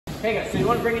Okay guys, so you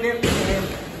want to bring it in.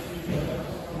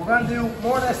 We're going to do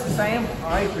more or less the same,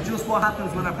 alright, but just what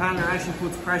happens when our partner actually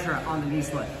puts pressure on the knee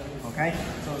slide. Okay,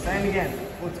 so same again,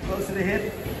 put close to the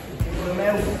hip, put them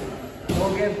out,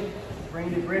 plug in,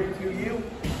 bring the grip to you,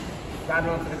 grab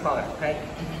it onto the collar, okay?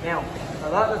 Now,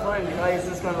 a lot of the time the guy is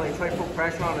just going to like try to put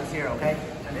pressure on us here, okay?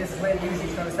 And this is when usually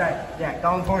he's going to start,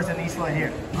 going towards the knee slide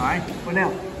here, alright? But now,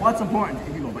 what's important,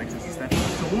 if you go back just a step,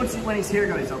 so when he's here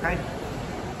guys, okay?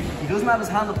 He doesn't have his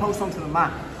handle post onto the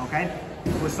mat, okay?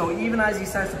 But so even as he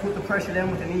starts to put the pressure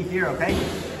down with the knee here, okay?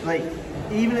 Like,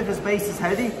 even if his base is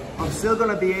heavy, I'm still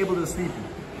gonna be able to sweep him.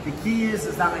 The key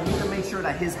is that I need to make sure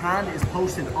that his hand is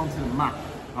posted onto the mat,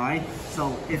 alright?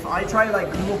 So if I try to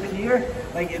like come up here,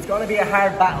 like it's gonna be a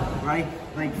hard battle, right?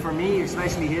 Like for me,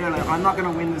 especially here, like I'm not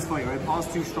gonna win this fight, right?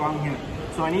 Paul's too strong here.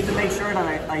 So I need to make sure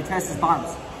that I test his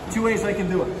balance. Two ways I can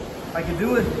do it. I can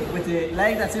do it with the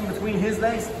leg that's in between his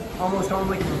legs, almost going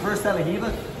like a reverse De La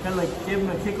Riva, kind of like give him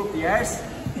a kick up the arse,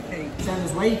 send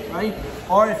his weight, right?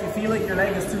 Or if you feel like your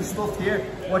leg is too stuffed here,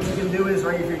 what you can do is,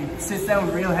 right, if you sit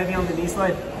down real heavy on the knee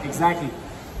slide, exactly.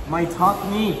 My top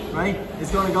knee, right,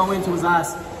 is going to go into his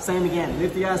ass. Same again,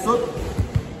 lift the ass up,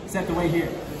 set the weight here.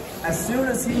 As soon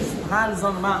as his hand is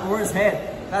on the mat or his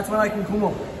head, that's when I can come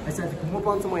up. I start to come up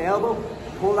onto my elbow,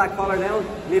 pull that collar down,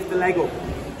 lift the leg up.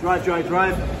 Drive, drive,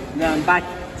 drive, and then back,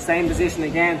 same position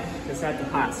again to start the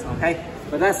pass, okay?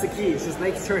 But that's the key, it's just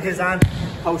making sure his hand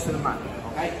posts to the mat,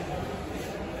 okay?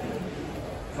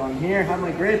 So I'm here, have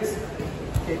my grips,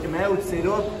 take him out, sit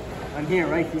up, I'm here,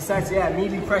 right? He starts,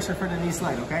 immediately pressure for the knee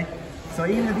slide, okay? So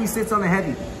even if he sits on a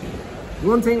heavy,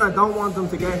 one thing I don't want him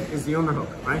to get is the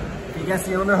underhook, right? If he gets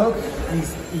the underhook,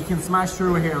 he can smash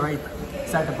through here, right?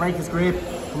 Start to break his grip,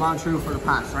 come on through for the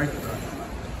pass, right?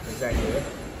 Exactly, right?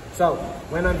 So,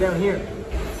 when I'm down here,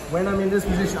 when I'm in this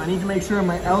position, I need to make sure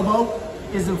my elbow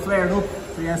isn't flared up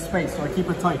so he has space, so I keep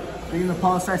it tight. So even if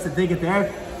Paul starts to dig it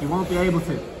there, he won't be able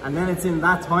to. And then it's in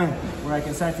that time where I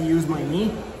can start to use my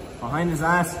knee behind his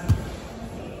ass.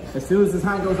 As soon as his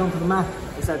hand goes onto the mat,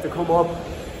 I start to come up,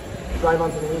 drive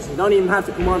onto the knees. You don't even have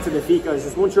to come onto the feet, guys.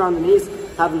 Just once you're on the knees,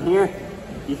 have him here.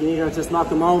 You can either just knock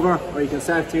him over or you can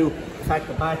start to attack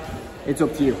the back. It's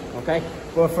up to you, okay?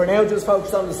 But for now, just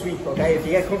focus on the sweep, okay? If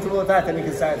you get comfortable with that, then you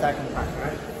can start attacking the back, all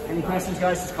right? Any questions,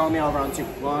 guys, just call me over on 2.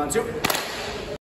 1, 2.